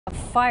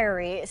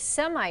Fiery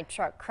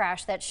semi-truck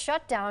crash that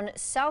shut down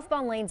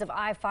southbound lanes of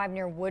I-5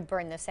 near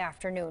Woodburn this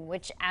afternoon,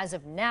 which as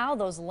of now,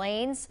 those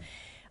lanes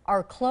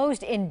are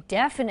closed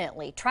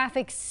indefinitely.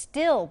 Traffic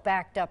still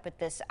backed up at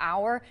this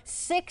hour,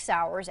 6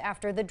 hours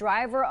after the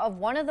driver of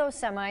one of those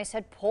semis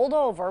had pulled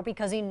over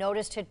because he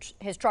noticed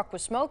his truck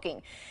was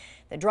smoking.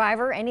 The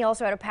driver, and he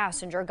also had a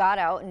passenger, got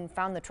out and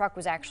found the truck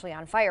was actually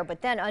on fire.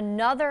 But then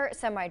another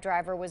semi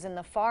driver was in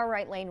the far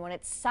right lane when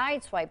it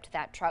sideswiped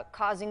that truck,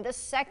 causing the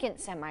second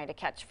semi to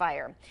catch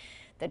fire.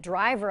 The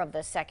driver of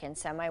the second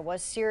semi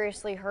was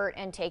seriously hurt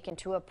and taken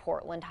to a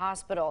Portland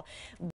hospital.